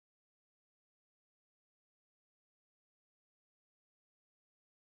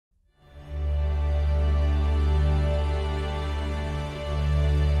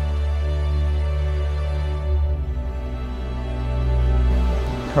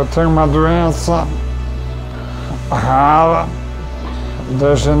Eu tenho uma doença rara,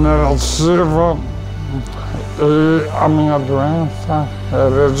 degenerativa, e a minha doença é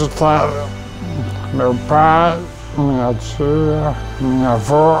hereditária. Meu pai, minha tia, minha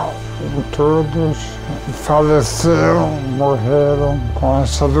avó, todos faleceram, morreram com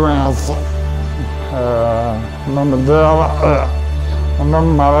essa doença. O nome dela é, um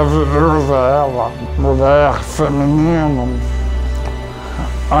nome maravilhoso é ELA, mulher, feminino.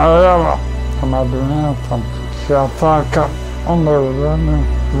 A ELA é uma doença que ataca o neurônio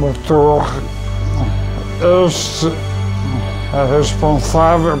motor. Este é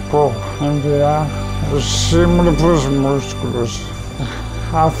responsável por enviar estímulo para os músculos.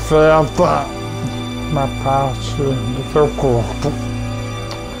 Afeta uma parte do teu corpo.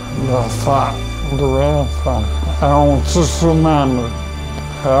 Essa doença é um tsunami.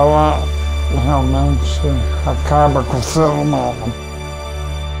 Ela realmente acaba com o ser humano.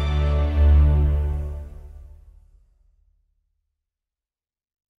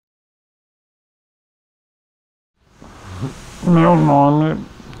 Meu nome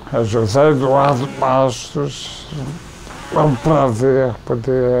é José Eduardo Bastos. É um prazer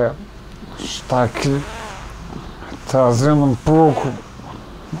poder estar aqui trazendo um pouco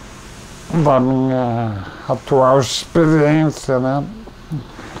da minha atual experiência, né?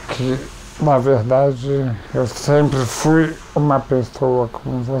 Que, na verdade, eu sempre fui uma pessoa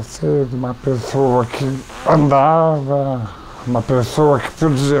como vocês, uma pessoa que andava, uma pessoa que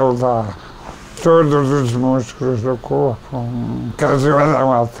podia usar todos os músculos do corpo. Eu era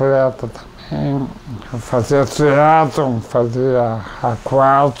um atleta também, eu fazia teatro, fazia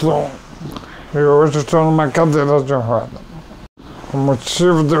A4, e hoje estou numa cadeira de roda. O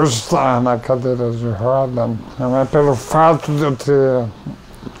motivo de eu estar na cadeira de roda não é pelo fato de eu ter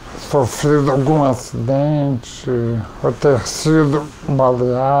sofrido algum acidente ou ter sido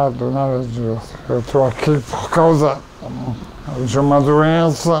baleado, nada disso. Eu estou aqui por causa de uma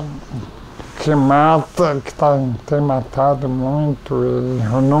doença que mata, que tem matado muito, e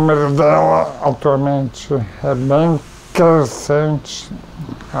o número dela atualmente é bem crescente.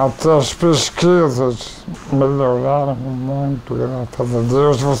 Até as pesquisas melhoraram muito, graças a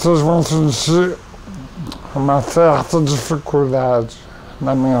Deus. Vocês vão sentir uma certa dificuldade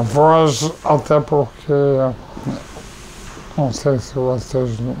na minha voz, até porque, não sei se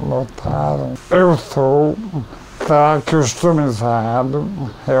vocês notaram, eu sou customizado,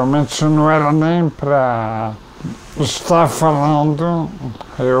 realmente não era nem para estar falando.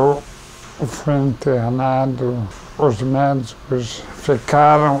 Eu fui internado, os médicos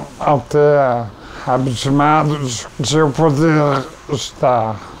ficaram até abismados de eu poder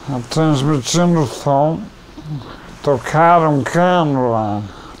estar transmitindo som. Tocaram cânula,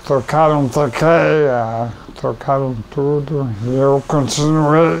 tocaram traqueia, tocaram tudo, e eu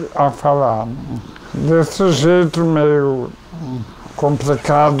continuei a falar. Desse jeito meio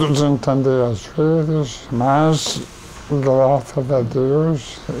complicado de entender às vezes, mas, graças a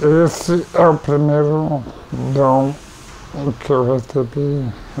Deus, esse é o primeiro dom que eu recebi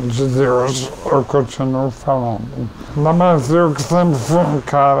de Deus. Eu continuo falando. Ainda mais eu que sempre fui um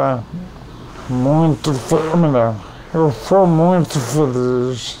cara muito feliz. Eu sou muito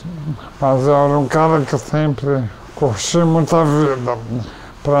feliz, mas eu era um cara que sempre curti muito a vida.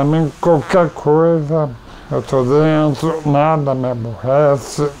 Para mim, qualquer coisa, eu estou dentro, nada me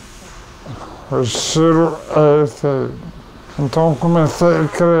aborrece. O estilo é esse aí. Então comecei a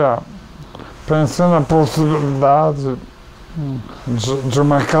criar. Pensei na possibilidade de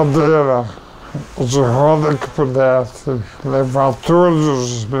uma cadeira de roda que pudesse levar todos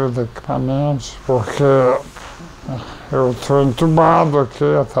os meus equipamentos, porque eu estou entubado aqui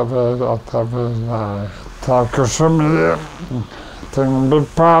através da traqueostomia. Tem um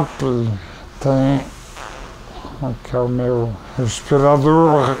BiPAP, tem que é o meu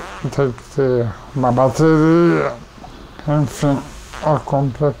respirador, tem que ter uma bateria, enfim, é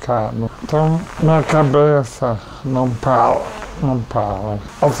complicado. Então minha cabeça não para.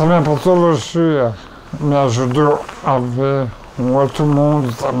 Essa minha patologia me ajudou a ver um outro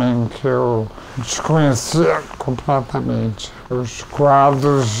mundo também que eu desconhecia completamente. Os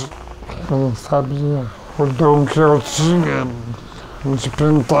quadros, eu não sabia o dom que eu tinha de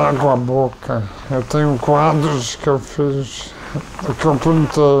pintar com a boca. Eu tenho quadros que eu fiz, que eu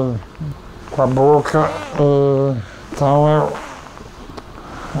pintei com a boca, então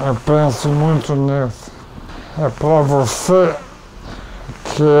eu penso muito nisso. É para você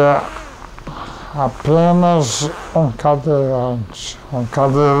que é apenas um cadeirante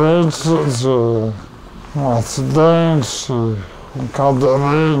de um acidente, um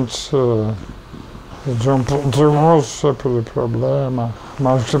cadeirante de um outro tipo de problema,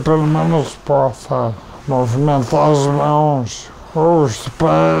 mas que pelo menos possa movimentar as mãos ou os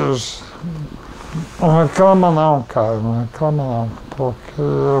pés. Não reclama não, cara, não reclama não, porque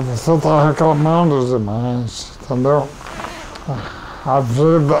você está reclamando demais, entendeu? A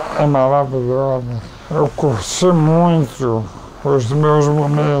vida é maravilhosa. Eu curti muito os meus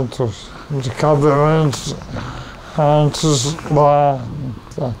momentos de cadeirante antes da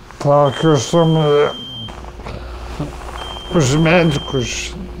questão. Os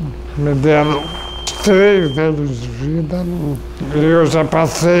médicos me deram 3 anos de vida e eu já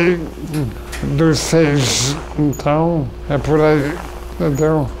passei dos 6, então é por aí,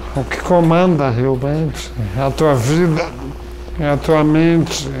 entendeu? O que comanda realmente é a tua vida, é a tua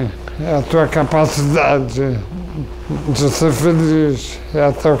mente, é a tua capacidade de ser feliz, é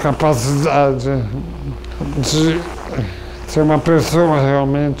a tua capacidade de ser uma pessoa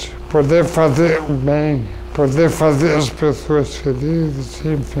realmente, poder fazer o bem, poder fazer as pessoas felizes,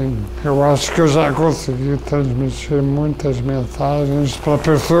 enfim. Eu acho que eu já consegui transmitir muitas mensagens para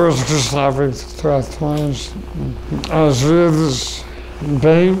pessoas que estavam em situações, às vezes,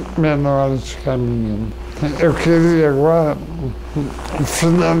 bem menores que a minha. Eu queria agora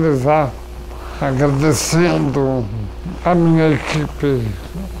finalizar agradecendo a minha equipe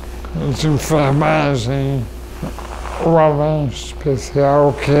de enfermagem, o Alan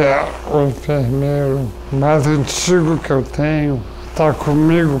especial, que é o enfermeiro mais antigo que eu tenho, está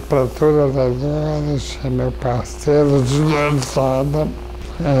comigo para todas as horas, é meu parceiro de dançada.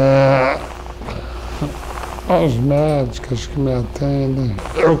 As médicas que me atendem.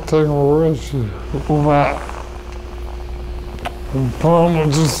 Eu tenho hoje um plano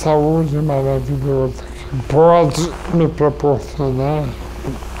de saúde maravilhoso que pode me proporcionar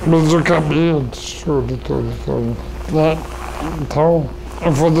medicamentos, tudo. Né? Então,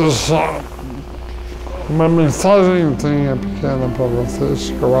 eu vou deixar uma mensagenzinha pequena para vocês,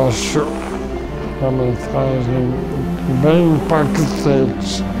 que eu acho uma mensagem bem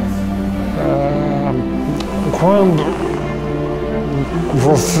impactante. Quando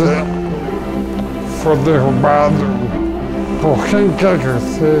você for derrubado por quem quer que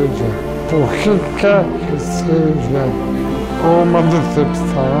seja, ou uma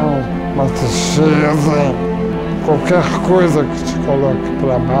decepção, uma tristeza, qualquer coisa que te coloque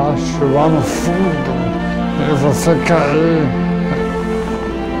para baixo, lá no fundo, e você cair,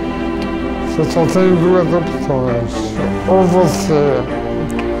 você só tem 2 opções. Ou você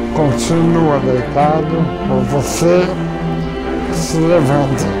continua deitado, ou você se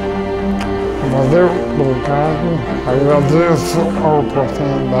levanta. Valeu, obrigado, agradeço a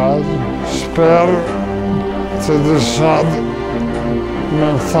oportunidade, espero ter deixado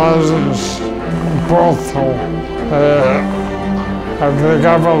mensagens que possam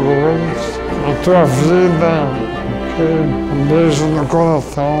agregar valores à tua vida. Um beijo no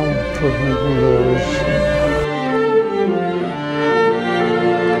coração, fiquem com Deus.